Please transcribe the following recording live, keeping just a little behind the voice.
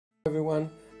Everyone,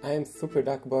 I am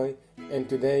SuperDuckboy and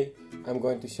today I'm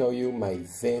going to show you my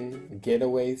ZEN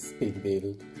Getaway speed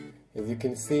build. As you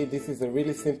can see, this is a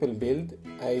really simple build.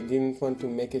 I didn't want to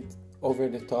make it over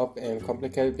the top and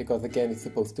complicated because again it's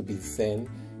supposed to be zen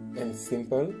and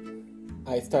simple.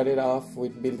 I started off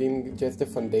with building just a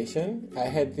foundation. I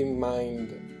had in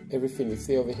mind everything you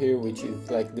see over here, which is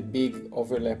like the big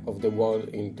overlap of the wall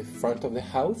in the front of the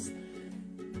house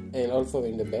and also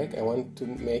in the back. I want to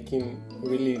make him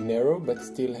really narrow but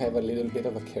still have a little bit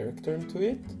of a character to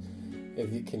it. As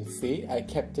you can see, I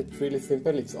kept it really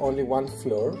simple. It's only one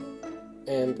floor.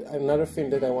 And another thing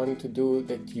that I wanted to do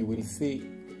that you will see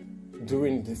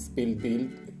during this build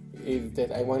is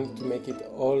that I want to make it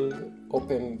all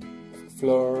open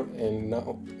floor and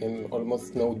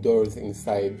almost no doors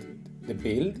inside the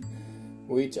build,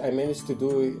 which I managed to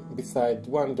do beside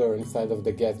one door inside of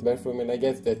the guest bathroom, and I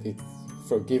guess that it's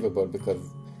forgivable because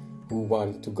who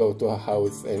want to go to a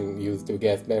house and use the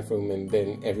guest bathroom and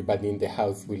then everybody in the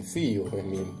house will see you? I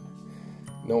mean,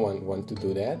 no one want to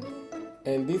do that.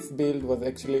 And this build was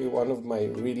actually one of my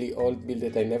really old builds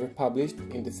that I never published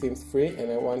in The Sims 3,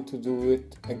 and I want to do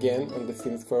it again on The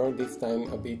Sims 4, this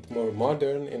time a bit more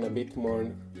modern and a bit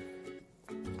more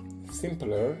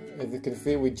simpler. As you can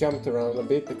see, we jumped around a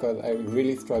bit because I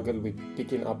really struggled with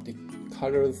picking up the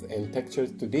colors and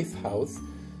textures to this house.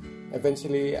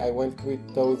 Eventually I went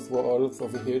with those walls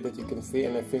over here that you can see,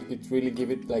 and I think it really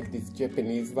give it like these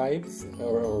Japanese vibes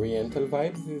or Oriental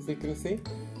vibes, as you can see,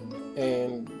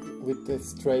 and with the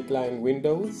straight line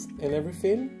windows and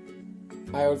everything.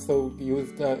 I also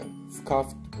used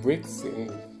scuffed bricks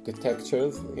in the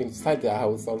textures inside the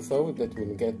house also, that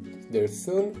will get there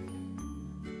soon.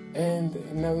 And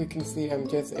now you can see I'm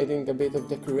just adding a bit of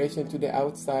decoration to the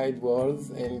outside walls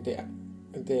and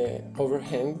the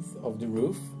overhangs of the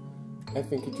roof. I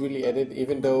think it really added,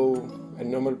 even though a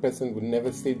normal person would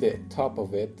never see the top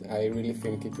of it, I really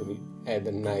think it will add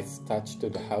a nice touch to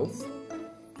the house.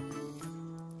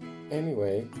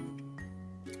 Anyway,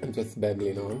 I'm just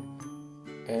babbling on.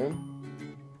 And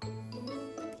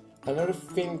another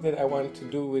thing that I want to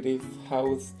do with this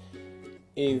house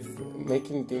is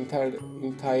making the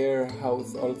entire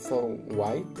house also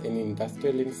white and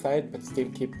industrial inside, but still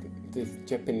keep this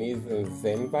Japanese and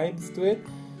Zen vibes to it.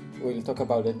 We'll talk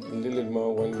about it a little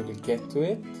more when we get to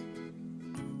it.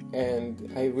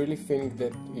 And I really think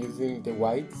that using the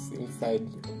whites inside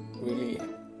really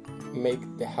make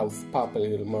the house pop a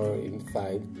little more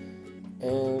inside.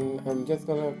 And I'm just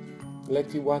gonna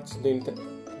let you watch the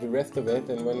rest of it,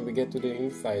 and when we get to the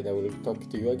inside I will talk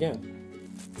to you again.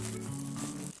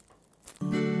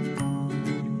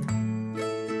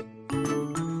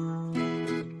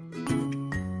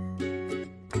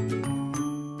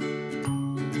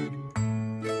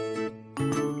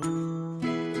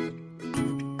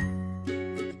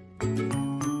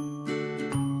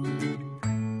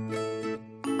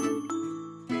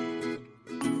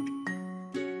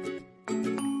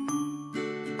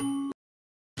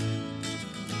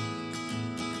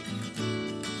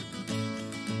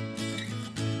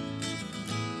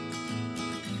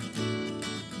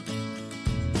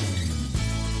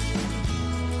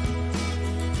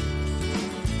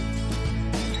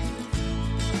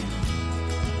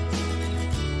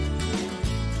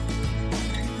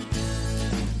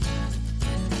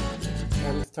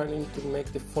 I'm starting to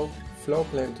make the floor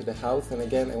plan to the house, and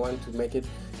again I want to make it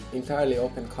entirely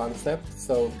open concept.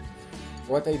 So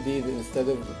what I did, instead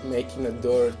of making a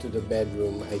door to the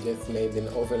bedroom, I just made an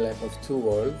overlap of two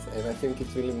walls, and I think it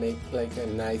really makes like a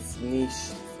nice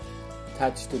niche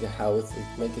touch to the house.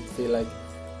 It makes it feel like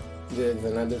there's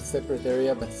another separate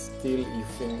area, but still you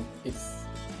think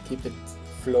keep it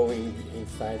flowing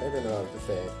inside. I don't know how to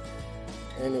say it.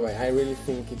 Anyway, I really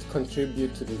think it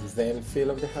contributes to the zen feel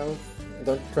of the house.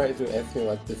 Don't try to ask me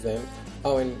what the zen.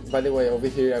 Oh, and by the way, over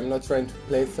here I'm not trying to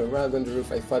place a rug on the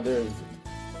roof. I thought there was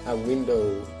a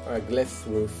window or a glass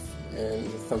roof and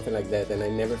something like that, and I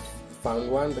never found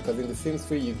one because in The Sims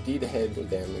 3 you did have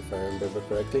them, if I remember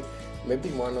correctly. Maybe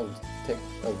one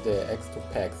of the extra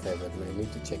packs have it. I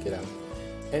need to check it out.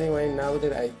 Anyway, now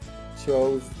that I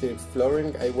chose the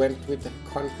flooring, I went with the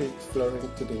concrete flooring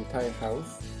to the entire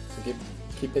house to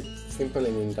keep it simple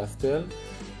and industrial.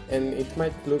 And it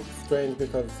might look strange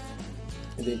because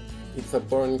it's a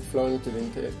boring flooring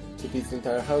to this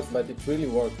entire house, but it really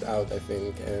worked out, I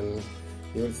think, and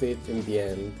you will see it in the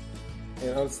end.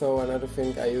 And also another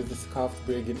thing, I used a scuffed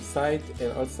brick inside,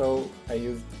 and also I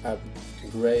used a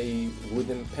gray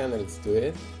wooden panels to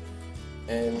it,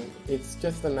 and it's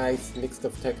just a nice mix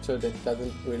of texture that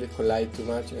doesn't really collide too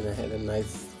much, and I had a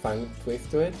nice fun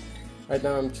twist to it. Right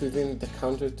now I'm choosing the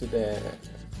counter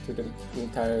to to the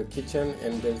entire kitchen,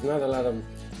 and there's not a lot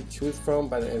to choose from,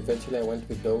 but eventually I went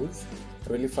with those.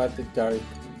 I really thought the dark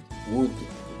wood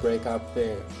break up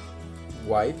the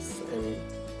whites and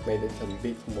made it a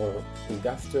bit more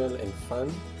industrial and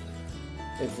fun.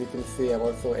 As you can see, I'm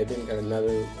also adding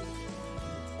another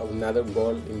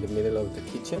wall in the middle of the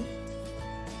kitchen,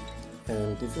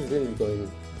 and this is really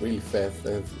going really fast.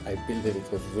 As I built it,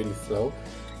 it was really slow.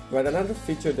 But another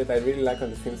feature that I really like on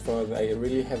the Sims 4, I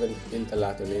really haven't built a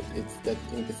lot on it, it's that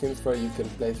in the Sims 4 you can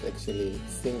place actually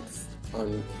sinks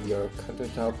on your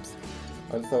countertops,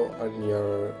 also on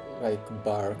your like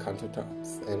bar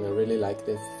countertops, and I really like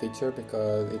this feature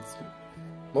because it's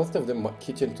most of the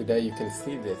kitchen today you can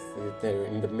see this. There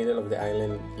in the middle of the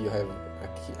island you have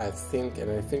a sink,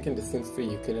 and I think in the Sims 3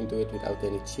 you couldn't do it without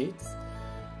any cheats.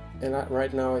 And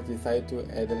right now I decided to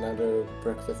add another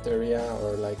breakfast area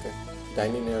or like a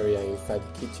dining area inside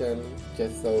the kitchen,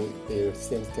 just so the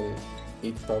Sims can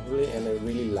eat properly, and I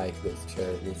really like those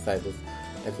chairs inside this.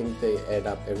 I think they add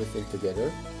up everything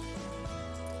together,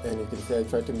 and you can see I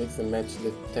try to mix and match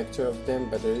the texture of them,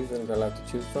 but there isn't a lot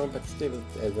to choose from, but still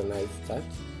it has a nice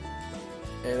touch.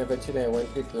 And eventually I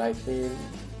went with lighting,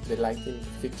 the lighting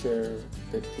fixture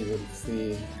that you will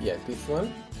see, yeah, this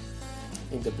one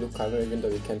in the blue color, even though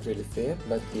you can't really see it,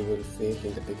 but you will see it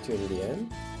in the picture in the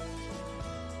end.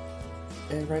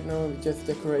 And right now I'm just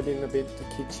decorating a bit the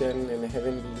kitchen and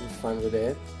having a little fun with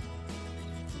it.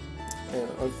 And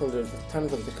also there's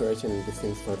tons of decoration in the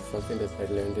Sims 4, something that I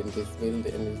learned in this build,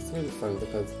 and it's really fun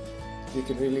because you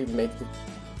can really make the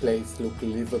place look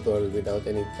livable without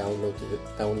any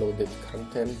downloaded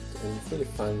content, and it's really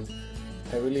fun.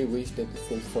 I really wish that the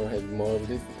Sims 4 had more of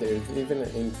this. There's even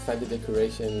inside the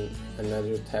decoration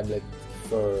another tablet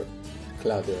for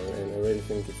clutter, and I really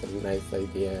think it's a nice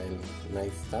idea and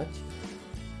nice touch.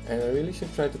 And I really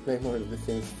should try to play more of the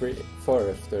Sims 4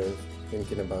 after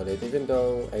thinking about it, even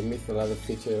though I missed a lot of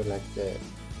features like the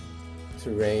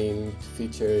terrain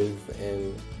features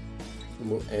and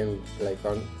like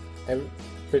on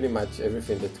pretty much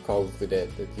everything that goes with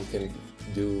it that you can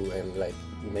do, and like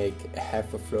make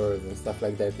half of floors and stuff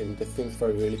like that. In the Sims 4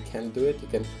 you really can't do it. You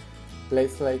can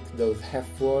place like those half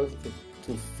walls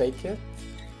to fake it,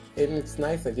 and it's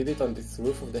nice. I did it on this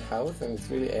roof of the house and it's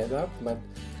really add up, but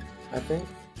I think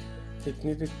it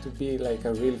needed to be like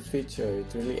a real feature.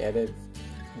 It really added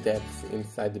depth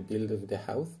inside the build of the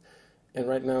house. And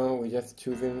right now we're just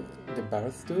choosing the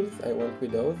bar stools. I went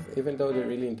with those, even though they're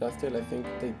really industrial. I think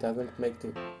they doesn't make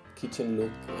the kitchen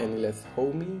look any less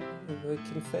homey, if I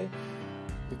can say,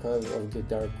 because of the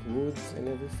dark woods and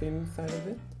everything inside of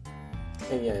it.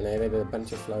 And yeah, and I added a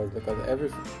bunch of flowers because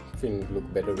everything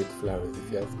look better with flowers,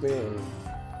 if you ask me, and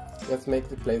just make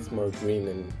the place more green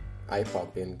and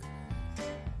eye-popping.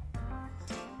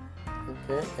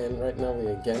 Okay, and right now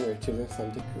we're choosing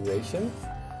some decorations,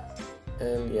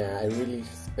 and yeah, I really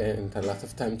spent a lot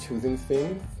of time choosing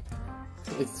things.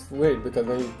 It's weird because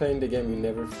when you play in the game,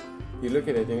 you look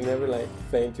at it and you never like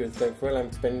saying to yourself, well,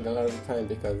 I'm spending a lot of time,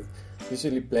 because you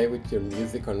usually play with your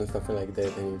music on or something like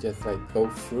that, and you just like go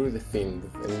through the things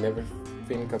and never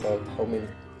think about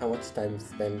how much time you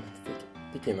spend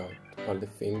picking out all the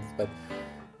things. But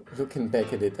looking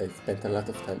back at it, I spent a lot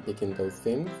of time picking those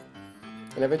things.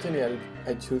 And eventually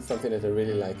I choose something that I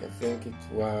really like. I think it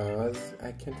was,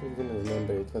 I can't even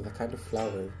remember, it was a kind of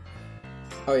flower.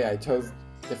 Oh yeah, I chose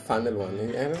the funnel one,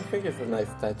 and I think it's a nice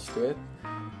touch to it.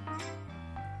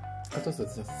 Also,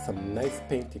 there's just some nice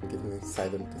painting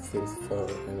inside of the Sims 4,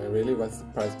 and I really was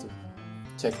surprised to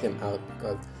check them out,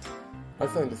 because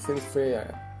also in the Sims 3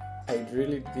 I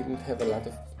really didn't have a lot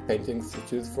of paintings to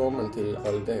choose from until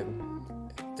all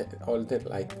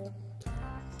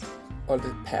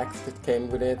the packs that came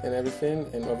with it and everything.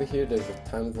 And over here there's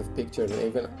tons of pictures, and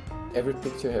even every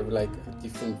picture have like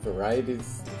different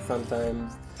varieties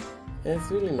sometimes, and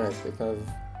it's really nice because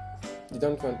you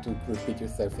don't want to repeat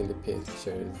yourself in the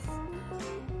pictures.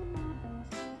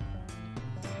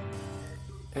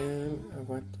 And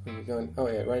what are we going? Oh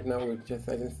yeah, right now we're just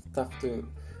adding stuff to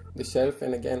the shelf,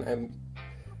 and again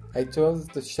I chose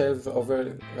the shelves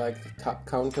over like the top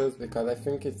counters because I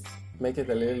think it's make it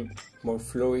a little more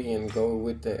flowy and go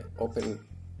with the open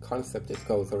concept that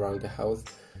goes around the house.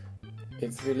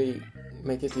 It's really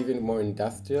make it even more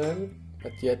industrial,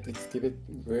 but yet it's keep it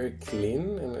very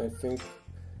clean, and I think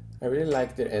I really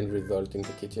like the end result in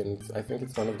the kitchen. I think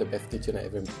it's one of the best kitchen I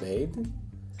ever made.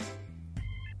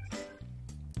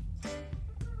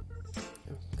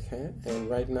 Okay, and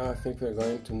right now I think we're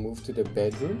going to move to the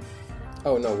bedroom.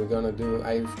 Oh no,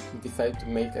 I decided to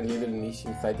make a little niche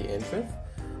inside the entrance.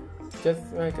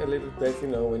 Just like a little place, you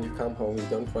know, when you come home, you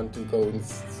don't want to go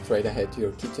straight ahead to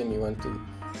your kitchen, you want to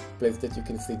place that you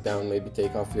can sit down, maybe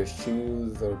take off your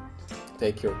shoes or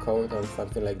take your coat or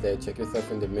something like that, check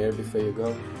yourself in the mirror before you go.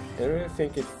 And I really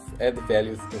think it adds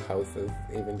values to houses,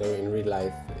 even though in real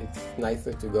life it's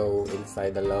nicer to go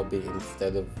inside the lobby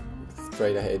instead of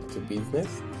straight ahead to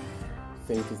business. I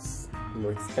think it's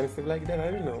more expensive like that, I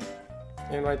don't know.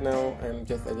 And right now I'm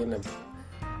just adding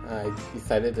I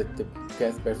decided that the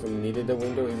guest bathroom needed a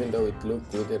window, even though it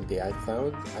looked good at the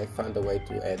outside. I found a way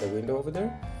to add a window over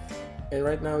there. And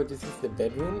right now this is the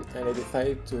bedroom, and I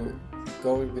decided to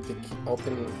go with the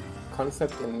open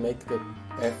concept and make the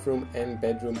bathroom and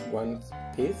bedroom one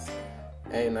piece.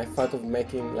 And I thought of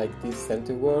making like this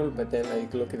center wall, but then I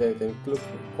looked at it and it looked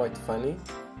quite funny,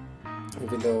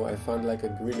 even though I found like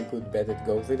a really good bed that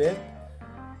goes with it.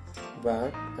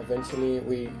 But eventually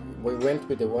we went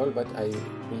with the wall, but I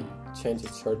will change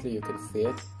it shortly. You can see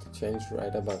it to change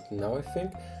right about now, I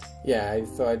think. Yeah,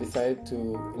 so I decided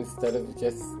to, instead of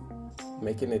just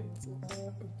making it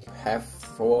half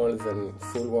walls and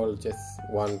full wall, just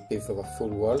one piece of a full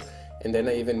wall. And then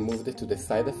I even moved it to the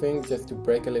side of things just to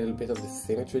break a little bit of the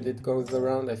symmetry that goes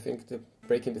around. I think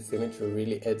breaking the symmetry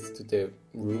really adds to the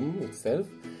room itself.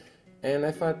 And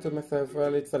I thought to myself,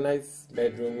 well, it's a nice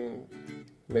bedroom.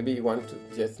 Maybe you want to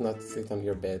just not sit on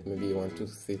your bed. Maybe you want to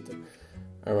sit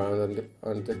around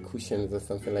on the cushions or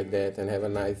something like that and have a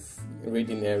nice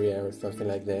reading area or something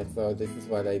like that. So this is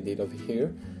what I did over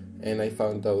here. And I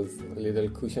found those little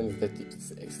cushions that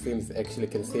it seems actually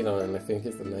can sit on, and I think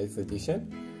it's a nice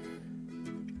addition.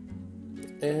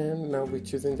 And now we're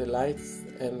choosing the lights,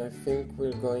 and I think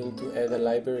we're going to add a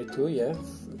library too, yes.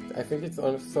 I think it's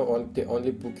also on the only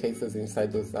bookcases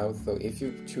inside those houses, so if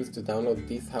you choose to download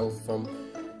this house from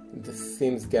the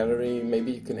Sims gallery,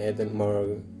 maybe you can add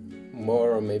more,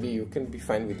 or maybe you can be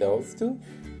fine with those too.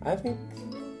 I think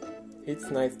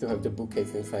it's nice to have the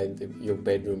bookcase inside your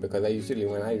bedroom, because I usually,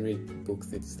 when I read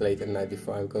books, it's late at night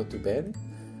before I go to bed.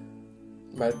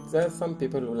 But there are some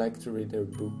people who like to read their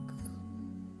book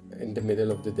in the middle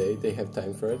of the day. They have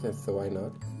time for it, and so why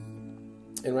not?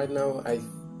 And right now I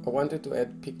wanted to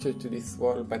add picture to this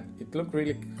wall, but it looked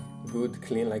really good,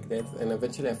 clean like that. And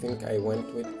eventually I think I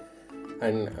went with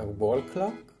a wall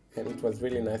clock, and it was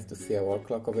really nice to see a wall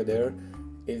clock over there.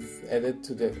 It's added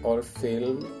to the whole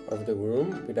feel of the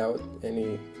room without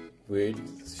any weird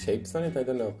shapes on it. I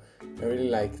don't know. I really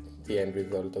like the end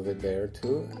result over there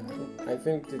too. I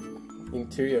think the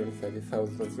interior inside this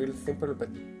house was really simple, but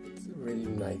really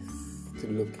nice to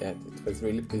look at. It was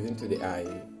really pleasing to the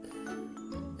eye.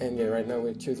 And yeah, right now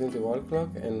we're choosing the wall clock,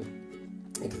 and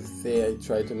you can see I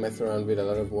tried to mess around with a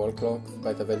lot of wall clocks,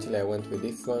 but eventually I went with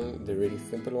this one, the really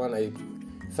simple one. I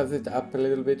fuzz it up a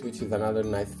little bit, which is another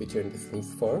nice feature in The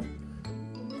Sims 4.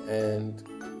 And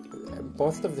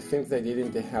most of the things I did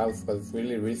in the house was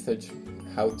really research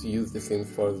how to use The Sims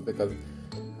 4, because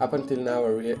up until now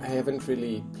I haven't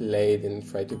really played and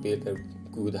tried to build a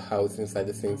good house inside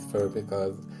The Sims 4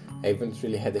 because I haven't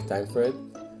really had the time for it.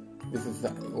 This is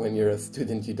when you're a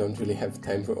student, you don't really have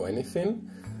time for anything.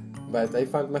 But I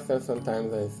found myself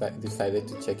sometimes I decided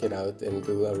to check it out and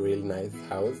do a really nice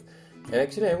house. And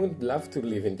actually I would love to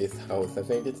live in this house. I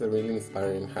think it's a really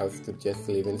inspiring house to just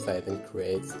live inside and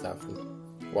create stuff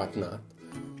and whatnot.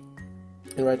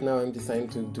 And right now I'm deciding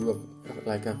to do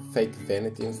like a fake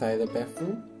vanity inside the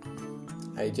bathroom.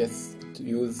 I just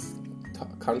use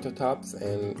countertops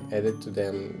and added to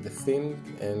them the sink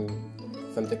and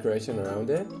some decoration around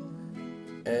it.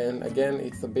 And again,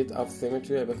 it's a bit off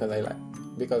symmetry because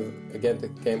again the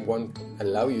game won't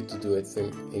allow you to do it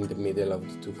in the middle of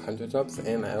the two countertops,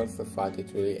 and I also thought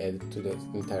it really added to the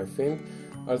entire thing.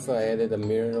 Also I added a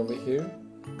mirror over here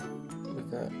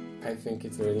because I think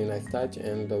it's a really nice touch,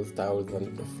 and those towels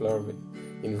on the floor.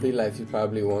 In real life you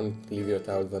probably won't leave your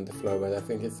towels on the floor, but I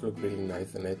think it's look really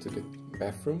nice and add to the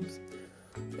bathrooms.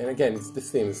 And again, it's The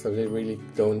Sims, so they really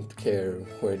don't care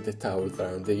where the towels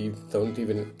are. They don't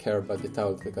even care about the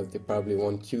towels because they probably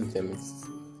won't use them. It's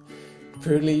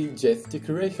purely just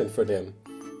decoration for them.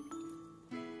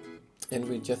 And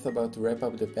we're just about to wrap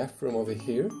up the bathroom over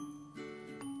here.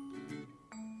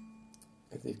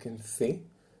 As you can see,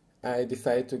 I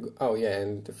decided to go, oh yeah,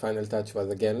 and the final touch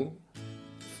was again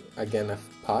a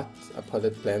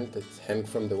potted plant that's hanging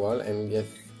from the wall. And yes,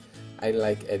 I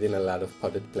like adding a lot of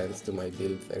potted plants to my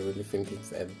builds. I really think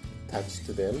it's a touch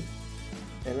to them.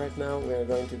 And right now we are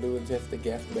going to do just the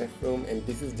guest bathroom, and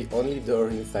this is the only door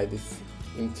inside this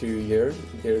interior.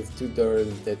 There's two doors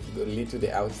that lead to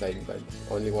the outside, but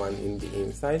only one in the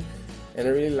inside. And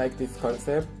I really like this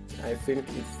concept. I think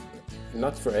it's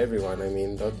not for everyone. I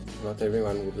mean, not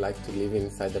everyone would like to live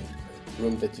inside a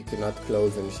room that you cannot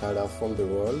close and shut off from the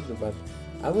world, but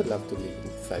I would love to live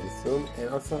inside this room. And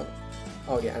also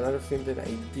Oh yeah, another thing that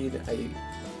I did, I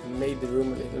made the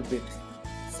room a little bit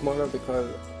smaller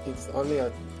because it's only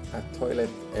a toilet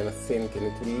and a sink, and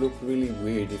it would look really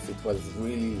weird if it was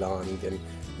really long and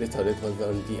the toilet was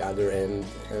on the other end,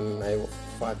 and I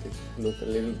thought it looked a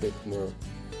little bit more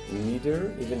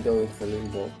neater, even though it's a little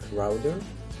more crowded.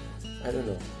 I don't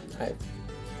know.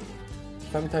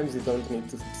 Sometimes you don't need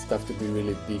stuff to be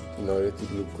really big in order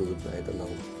to look good. I don't know.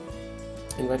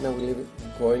 And right now we're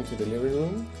going to the living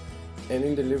room, and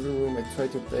in the living room I try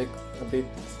to break a bit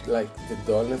like the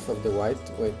dullness of the white,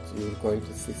 which you're going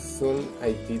to see soon.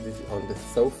 I did it on the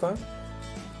sofa,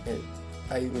 and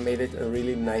I made it a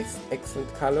really nice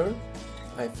accent color.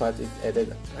 I thought it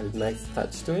added a nice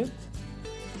touch to it.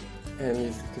 And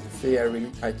as you can see,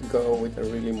 I go with a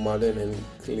really modern and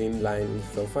clean line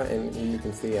sofa, and you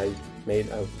can see I made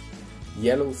a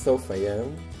yellow sofa, yeah?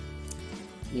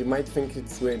 You might think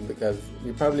it's weird because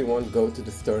you probably won't go to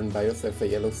the store and buy yourself a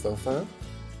yellow sofa,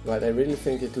 but I really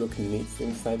think it looks neat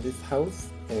inside this house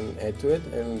and add to it,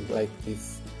 and like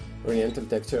this oriental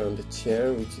texture on the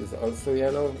chair, which is also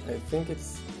yellow. I think it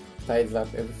ties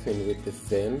up everything with the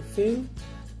Zen feel.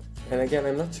 And again,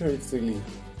 I'm not sure it's really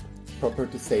proper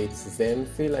to say it's Zen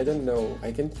feel. I don't know.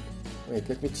 Wait,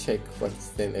 let me check what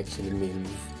Zen actually means,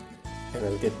 and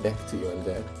I'll get back to you on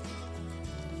that.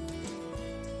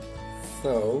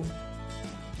 So,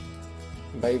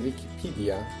 by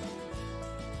Wikipedia,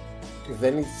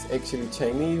 Zen is actually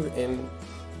Chinese, and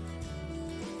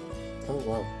oh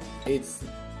wow, it's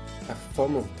a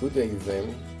form of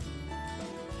Buddhism.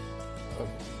 Oh,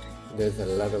 there's a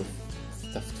lot of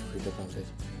stuff to read about it.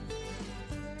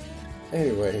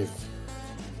 Anyways,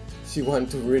 if you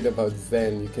want to read about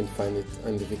Zen, you can find it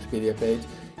on the Wikipedia page.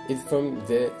 It's from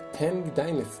the Tang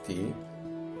Dynasty,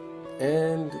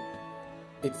 and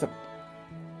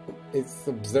it's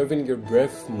observing your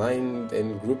breath, mind,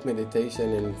 and group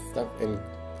meditation and stuff, and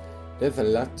there's a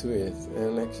lot to it.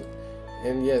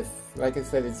 And yes, like I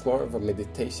said, it's more of a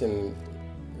meditation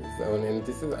zone,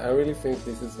 and I really think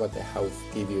this is what the house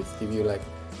gives you. It's give you like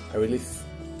a really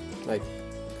like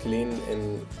clean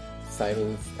and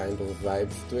silence kind of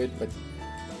vibes to it, but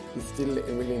you still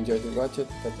really enjoy to watch it,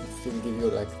 but it still give you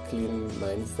like a clean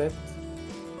mindset.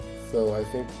 So I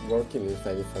think working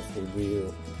inside this house will be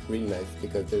really nice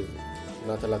because there's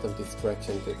not a lot of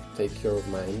distraction to take your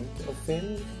mind of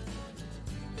things.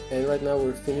 And right now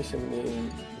we're finishing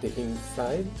in the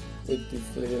inside with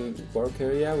this little work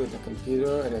area with a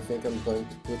computer, and I think I'm going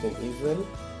to put an easel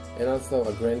and also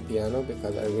a grand piano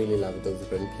because I really love those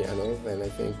grand pianos, and I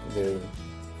think they're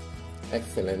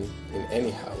excellent in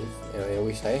any house, and I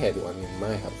wish I had one in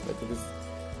my house, but it is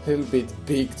a little bit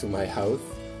big to my house.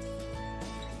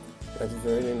 That is a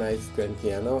really nice grand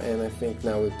piano, and I think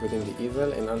now we're putting the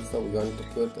easel, and also we're going to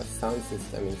put a sound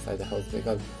system inside the house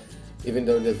because even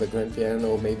though there's a grand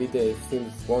piano, maybe the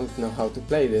Sims won't know how to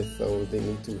play this, so they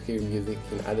need to hear music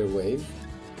in other ways.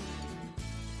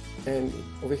 And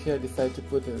over here I decided to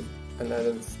put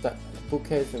another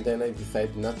bookcase, and then I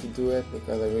decided not to do it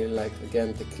because I really like,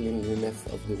 again, the cleanliness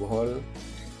of the wall.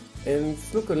 And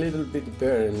it's look a little bit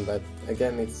barren, but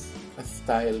again, it's a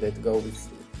style that goes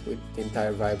with the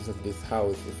entire vibes of this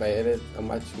house. If I added a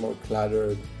much more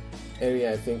cluttered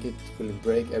area, I think it will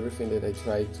break everything that I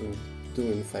try to do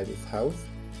inside this house.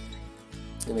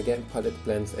 And again, potted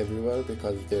plants everywhere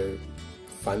because they're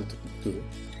fun to do,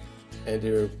 and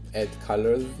they add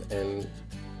colors and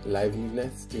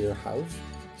liveliness to your house.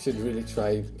 You should really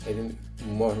try adding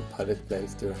more potted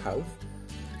plants to your house.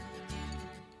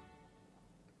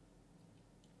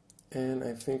 And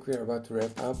I think we are about to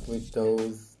wrap up with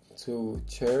those two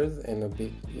chairs and a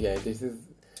bit, yeah, this is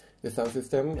the sound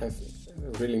system, a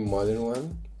really modern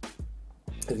one,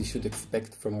 as you should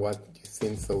expect from what you've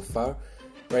seen so far.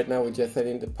 Right now we just added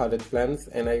in the potted plants,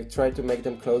 and I tried to make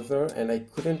them closer, and I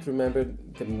couldn't remember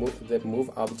the move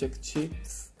object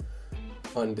chips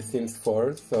on The Sims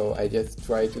 4, so I just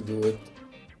tried to do it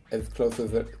as closer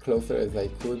as I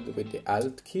could with the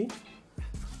Alt key.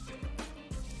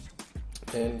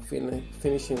 And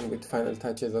finishing with final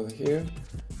touches over here,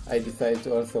 I decided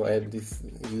to also add this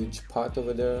huge pot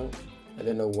over there. I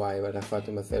don't know why, but I thought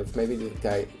to myself, maybe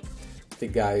the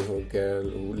guy or girl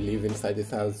who live inside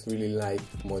this house really like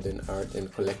modern art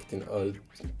and collecting old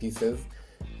pieces,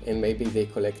 and maybe they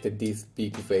collected this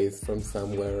big vase from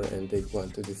somewhere and they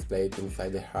want to display it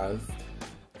inside the house.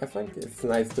 I think it's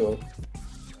nice to,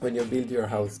 when you build your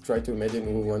house, try to imagine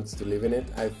who wants to live in it.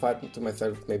 I thought to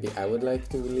myself, maybe I would like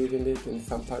to live in it in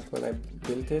some part when I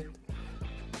built it,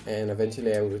 and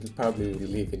eventually I will probably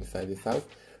live inside this house.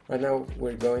 Right now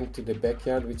we're going to the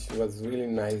backyard, which was really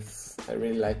nice. I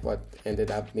really like what ended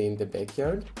up being the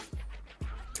backyard.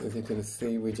 As you can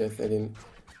see, we just added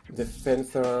the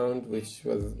fence around, which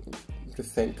was the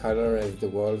same color as the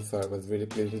wall, so I was really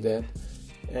pleased with that.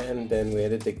 And then we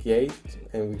added the gate,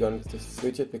 and we're going to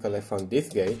switch it because I found this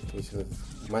gate, which was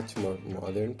much more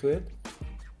modern to it.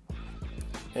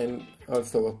 And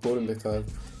also a pool, because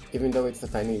even though it's a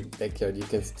tiny backyard, you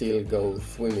can still go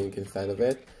swimming inside of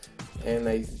it. And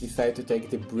I decided to take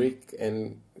the brick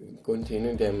and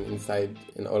continue them inside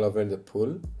and all over the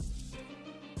pool.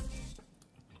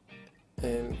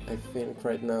 And I think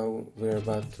right now we're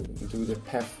about to do the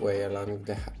pathway along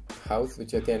the house,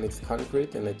 which again is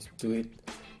concrete, and I do it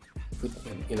with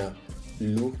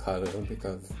blue color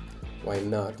because why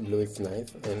not? Blue is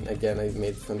nice. And again, I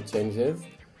made some changes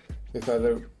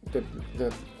because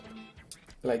the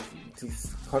like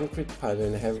this concrete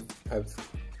pattern have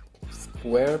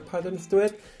square patterns to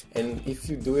it, and if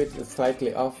you do it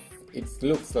slightly off, it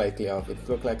looks slightly off. It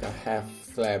looks like a half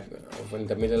slab in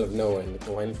the middle of nowhere, and I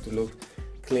want it to look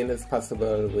clean as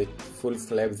possible with full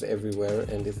slabs everywhere,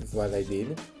 and this is what I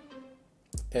did.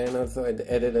 And also I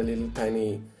added a little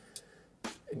tiny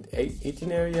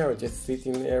eating area or just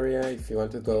sitting area if you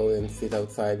want to go and sit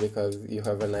outside because you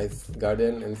have a nice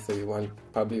garden, and so you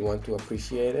probably want to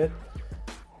appreciate it.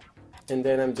 And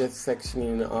then I'm just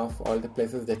sectioning off all the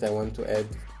places that I want to add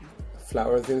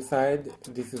flowers inside.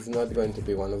 This is not going to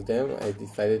be one of them. I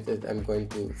decided that I'm going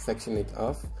to section it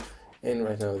off, and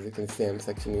right now, as you can see, I'm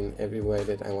sectioning everywhere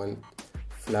that I want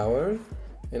flowers.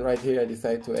 And right here I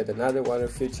decided to add another water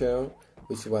feature,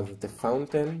 which was the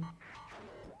fountain.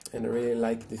 And I really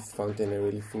like this fountain. I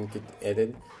really think it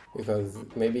added, because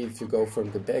maybe if you go from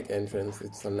the back entrance,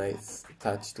 it's a nice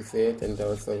touch to see it. And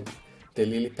also the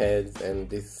lily pads and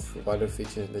this water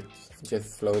feature that's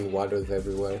just flowing waters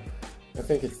everywhere. I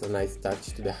think it's a nice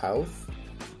touch to the house.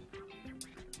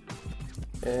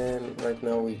 And right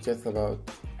now we just about,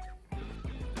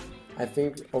 I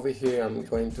think over here I'm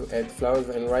going to add flowers,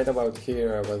 and right about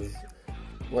here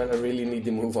I really need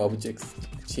to move objects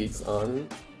cheats on.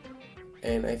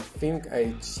 And I think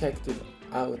I checked it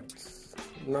out,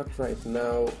 not right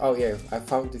now. Oh yeah, I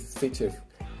found this feature.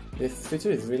 This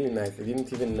feature is really nice. I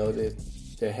didn't even know that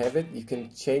they have it. You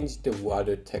can change the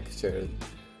water texture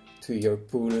to your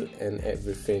pool and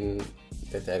everything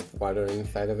that has water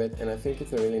inside of it. And I think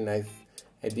it's a really nice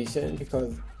addition,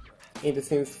 because in The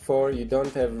Sims 4 you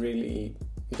don't have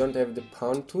the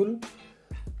pond tool,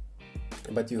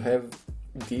 but you have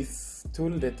this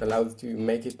tool that allows you to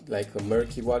make it like a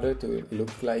murky water to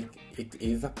look like it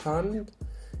is a pond.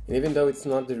 And even though it's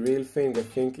not the real thing, I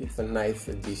think it's a nice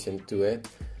addition to it.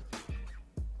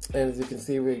 And as you can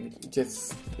see, we're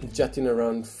just jutting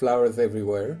around flowers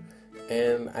everywhere,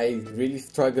 and I really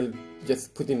struggled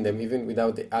just putting them. Even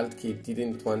without the Alt key, it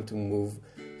didn't want to move.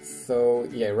 So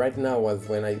yeah, right now was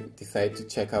when I decided to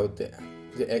check out the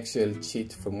actual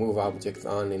cheat for move objects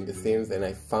on in The Sims, and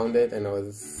I found it, and I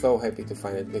was so happy to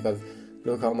find it, because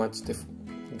look how much the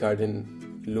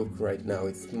garden look right now.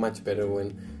 It's much better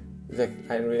when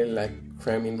I really like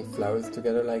cramming flowers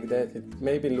together like that. It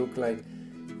maybe look like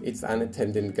it's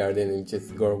unattended garden and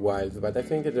just go wild, but I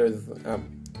think there's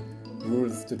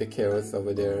rules to the chaos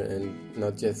over there and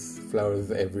not just flowers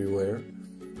everywhere.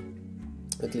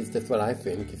 At least that's what I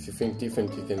think. If you think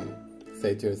different, you can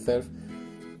say to yourself,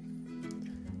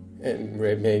 and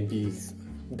maybe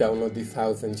download this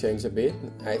house and change a bit.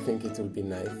 I think it will be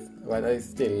nice, but I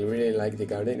still really like the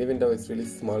garden, even though it's really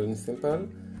small and simple.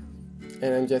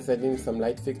 And I'm just adding some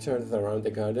light fixtures around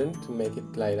the garden to make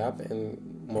it light up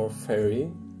and more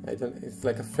fairy. It's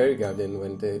like a fairy garden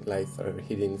when the lights are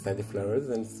hidden inside the flowers,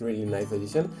 and it's a really nice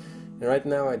addition. And right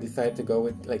now I decided to go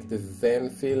with like the Zen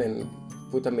feel and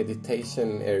put a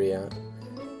meditation area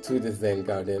to the Zen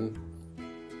garden,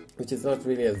 which is not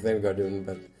really a Zen garden,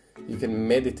 but you can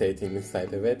meditate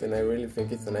inside of it, and I really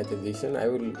think it's a nice addition. I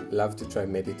would love to try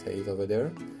meditate over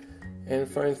there and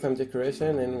find some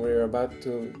decoration, and we're about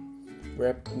to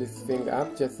wrap this thing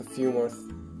up. Just a few more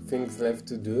things left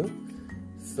to do.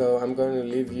 So I'm going to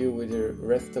leave you with the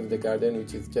rest of the garden,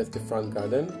 which is just the front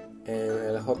garden,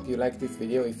 and I hope you liked this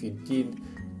video. If you did,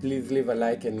 please leave a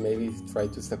like and maybe try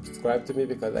to subscribe to me,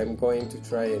 because I'm going to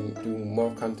try and do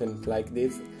more content like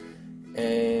this.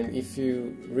 And if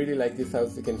you really like this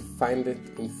house, you can find it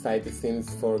inside the Sims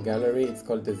 4 gallery. It's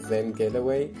called the ZEN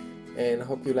Getaway, and I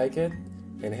hope you like it,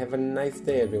 and have a nice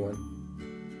day everyone.